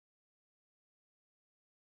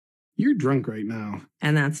You're drunk right now.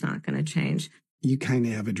 And that's not going to change. You kind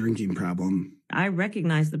of have a drinking problem. I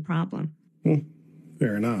recognize the problem. Well,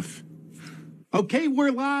 fair enough. Okay, we're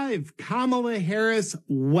live. Kamala Harris,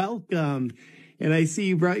 welcome. And I see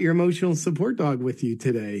you brought your emotional support dog with you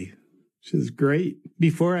today, which is great.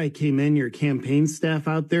 Before I came in, your campaign staff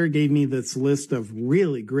out there gave me this list of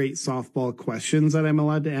really great softball questions that I'm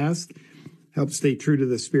allowed to ask. Help stay true to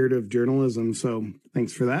the spirit of journalism, so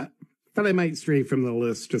thanks for that. Thought I might stray from the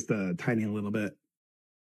list just a tiny little bit.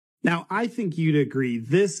 Now, I think you'd agree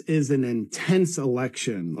this is an intense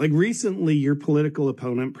election. Like recently, your political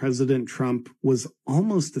opponent, President Trump, was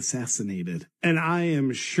almost assassinated. And I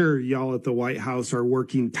am sure y'all at the White House are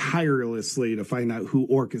working tirelessly to find out who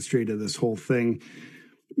orchestrated this whole thing.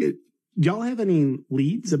 Y'all have any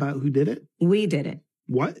leads about who did it? We did it.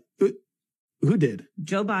 What? Who did?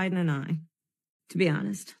 Joe Biden and I, to be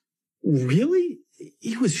honest. Really?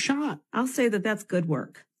 He was shot. I'll say that that's good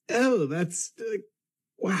work. Oh, that's...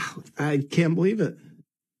 wow, I can't believe it.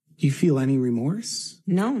 Do you feel any remorse?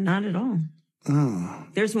 No, not at all. Oh.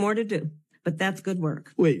 There's more to do, but that's good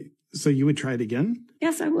work. Wait, so you would try it again?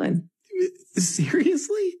 Yes, I would.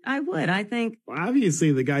 Seriously? I would. I think... Well,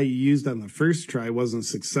 obviously, the guy you used on the first try wasn't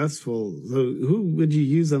successful. So who would you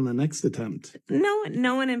use on the next attempt?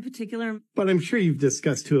 No one in particular. But I'm sure you've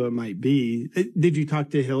discussed who it might be. Did you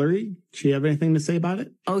talk to Hillary? She have anything to say about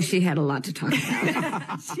it? Oh, she had a lot to talk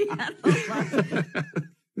about. She had a lot.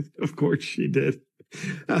 Of course she did.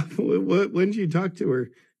 When did you talk to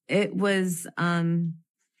her? It was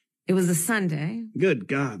a Sunday. Good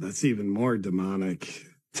God, that's even more demonic.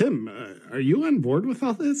 Tim, are you on board with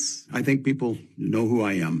all this? I think people know who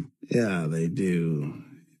I am. Yeah, they do.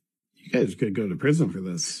 You guys could go to prison for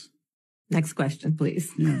this. Next question, please.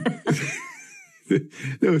 Yeah.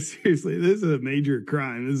 No, seriously, this is a major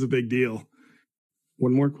crime. This is a big deal.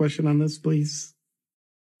 One more question on this, please.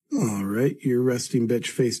 All right, your resting bitch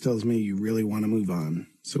face tells me you really want to move on,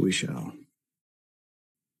 so we shall.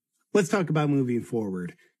 Let's talk about moving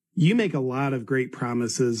forward. You make a lot of great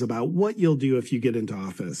promises about what you'll do if you get into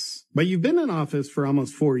office. But you've been in office for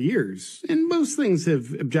almost 4 years, and most things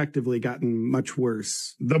have objectively gotten much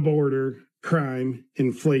worse. The border, crime,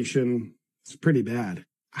 inflation, it's pretty bad.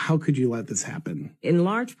 How could you let this happen? In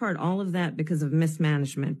large part, all of that because of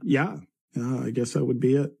mismanagement. Yeah. I guess that would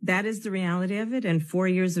be it. That is the reality of it. And 4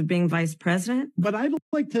 years of being vice president. But I'd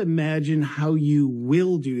like to imagine how you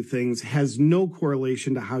will do things has no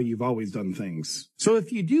correlation to how you've always done things. So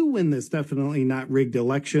if you do win this definitely not rigged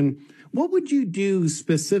election, what would you do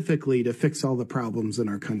specifically to fix all the problems in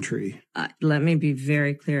our country? Let me be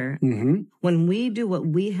very clear. Mm-hmm. When we do what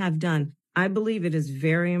we have done, I believe it is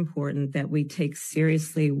very important that we take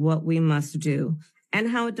seriously what we must do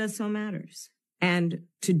and how it does so matters. And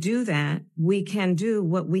to do that, we can do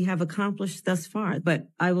what we have accomplished thus far. But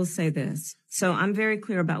I will say this. So I'm very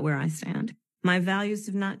clear about where I stand. My values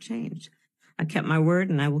have not changed. I kept my word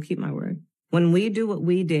and I will keep my word. When we do what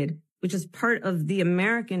we did, which is part of the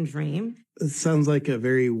American dream. It sounds like a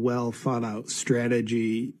very well thought out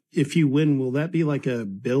strategy. If you win, will that be like a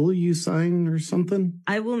bill you sign or something?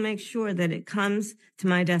 I will make sure that it comes to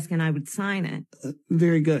my desk and I would sign it.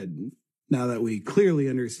 Very good. Now that we clearly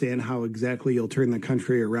understand how exactly you'll turn the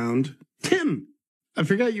country around. Tim, I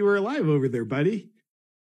forgot you were alive over there, buddy.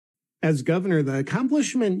 As governor, the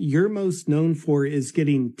accomplishment you're most known for is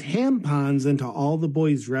getting tampons into all the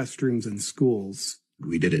boys' restrooms in schools.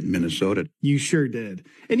 We did it in Minnesota. You sure did.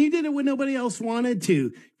 And you did it when nobody else wanted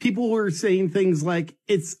to. People were saying things like,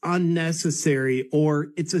 it's unnecessary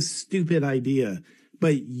or it's a stupid idea.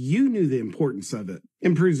 But you knew the importance of it.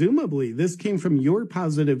 And presumably, this came from your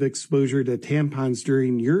positive exposure to tampons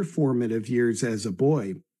during your formative years as a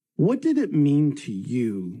boy. What did it mean to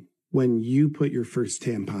you when you put your first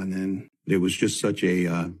tampon in? It was just such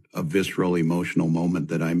a visceral, emotional moment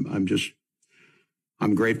that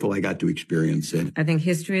I'm grateful I got to experience it. I think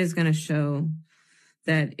history is going to show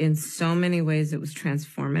that in so many ways it was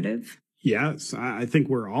transformative. Yes, I think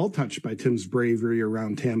we're all touched by Tim's bravery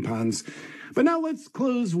around tampons. But now let's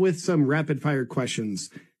close with some rapid-fire questions.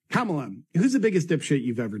 Kamala, who's the biggest dipshit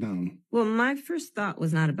you've ever known? Well, my first thought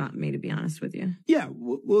was not about me, to be honest with you. Yeah,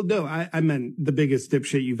 well, no, I meant the biggest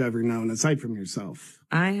dipshit you've ever known, aside from yourself.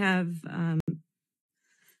 I have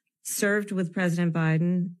served with President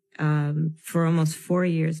Biden for almost 4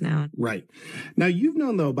 years now. Right. Now, you've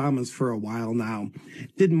known the Obamas for a while now.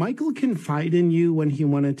 Did Michael confide in you when he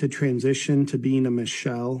wanted to transition to being a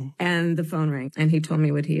Michelle? And the phone rang, and he told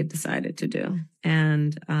me what he had decided to do.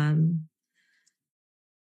 And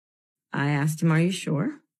I asked him, are you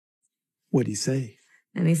sure? What'd he say?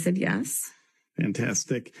 And he said, yes.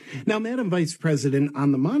 Fantastic. Now, Madam Vice President,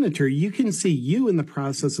 on the monitor, you can see you in the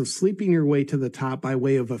process of sleeping your way to the top by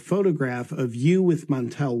way of a photograph of you with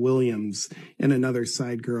Montel Williams and another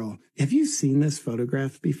side girl. Have you seen this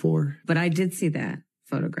photograph before? But I did see that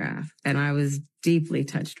photograph, and I was deeply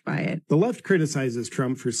touched by it. The left criticizes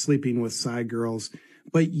Trump for sleeping with side girls,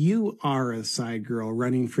 but you are a side girl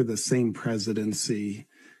running for the same presidency.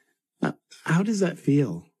 How does that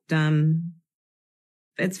feel?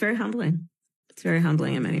 It's very humbling. It's very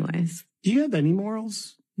humbling in many ways. Do you have any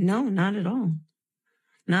morals? No, not at all.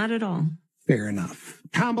 Not at all. Fair enough.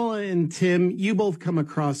 Kamala and Tim, you both come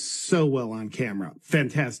across so well on camera.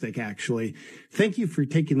 Fantastic, actually. Thank you for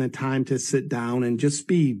taking the time to sit down and just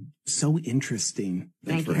be so interesting.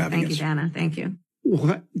 Thanks for having us. Thank you, Dana. Thank you.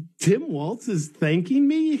 What? Tim Walz is thanking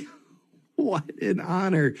me? What an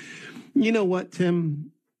honor. You know what,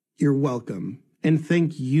 Tim? You're welcome. And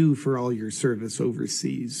thank you for all your service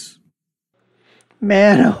overseas.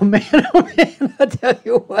 Man, oh man, oh man, I'll tell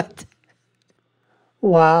you what.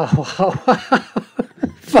 Wow,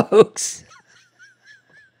 folks.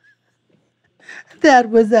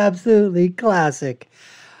 That was absolutely classic.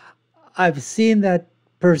 I've seen that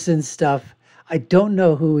person's stuff. I don't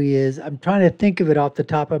know who he is. I'm trying to think of it off the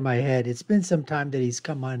top of my head. It's been some time that he's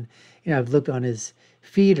come on, I've looked on his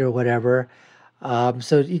feed or whatever.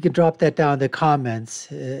 So you can drop that down in the comments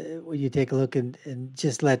when you take a look and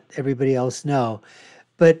just let everybody else know.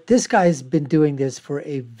 But this guy's been doing this for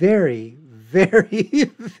a very, very,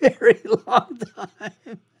 very long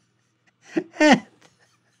time. And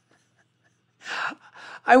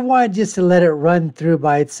I wanted just to let it run through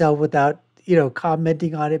by itself without,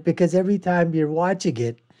 commenting on it, because every time you're watching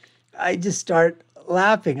it, I just start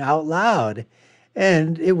laughing out loud.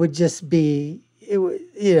 And it would just be...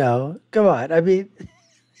 come on. I mean,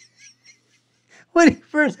 when he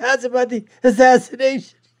first asked about the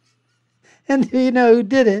assassination, and do you know who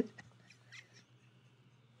did it?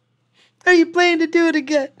 Are you planning to do it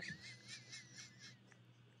again?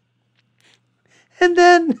 And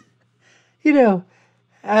then,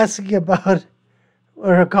 asking about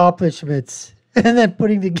her accomplishments, and then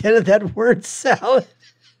putting together that word salad.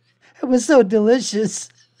 It was so delicious.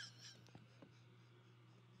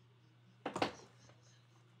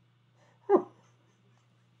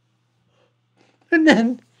 And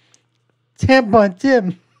then Tampon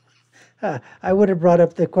Tim, I would have brought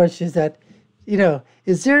up the questions that,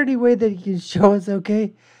 is there any way that you can show us,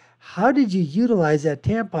 okay? How did you utilize that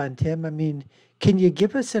tampon, Tim? I mean, can you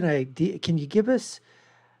give us an idea? Can you give us,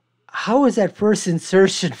 how was that first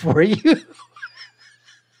insertion for you?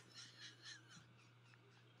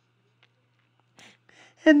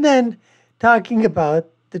 And then talking about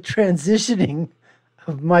the transitioning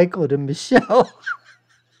of Michael to Michelle.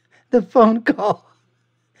 The phone call.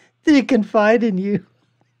 Did he confide in you?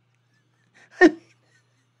 I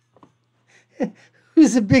mean,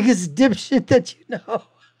 who's the biggest dipshit that you know?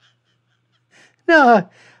 No,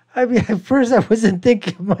 I mean, at first I wasn't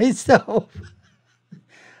thinking of myself.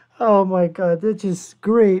 Oh my God, that's just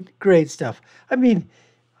great, great stuff. I mean,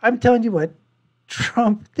 I'm telling you what,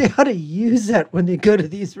 Trump, they ought to use that when they go to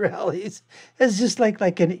these rallies as just like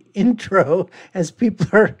an intro as people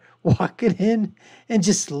are walking in and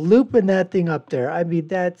just looping that thing up there. I mean,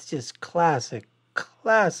 that's just classic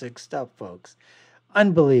stuff, folks.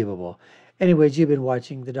 Unbelievable. Anyways, you've been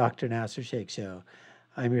watching the Dr. Nasser Shake Show.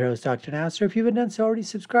 I'm your host, Dr. Nasser. If you haven't done so already,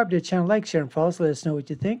 subscribe to the channel, like, share, and follow. So let us know what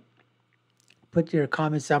you think. Put your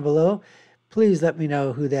comments down below. Please let me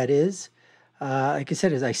know who that is. Like I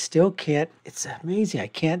said, I still can't, it's amazing. I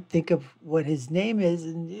can't think of what his name is,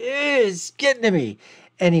 and it's getting to me.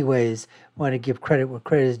 Anyways, want to give credit where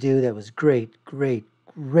credit is due. That was great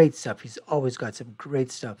stuff. He's always got some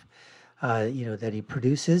great stuff, that he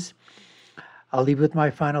produces. I'll leave with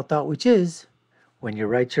my final thought, which is, when you're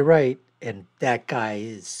right, you're right. And that guy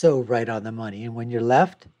is so right on the money. And when you're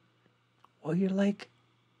left, well, you're like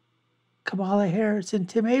Kamala Harris and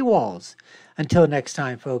Tim Walz. Until next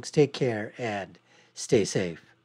time, folks, take care and stay safe.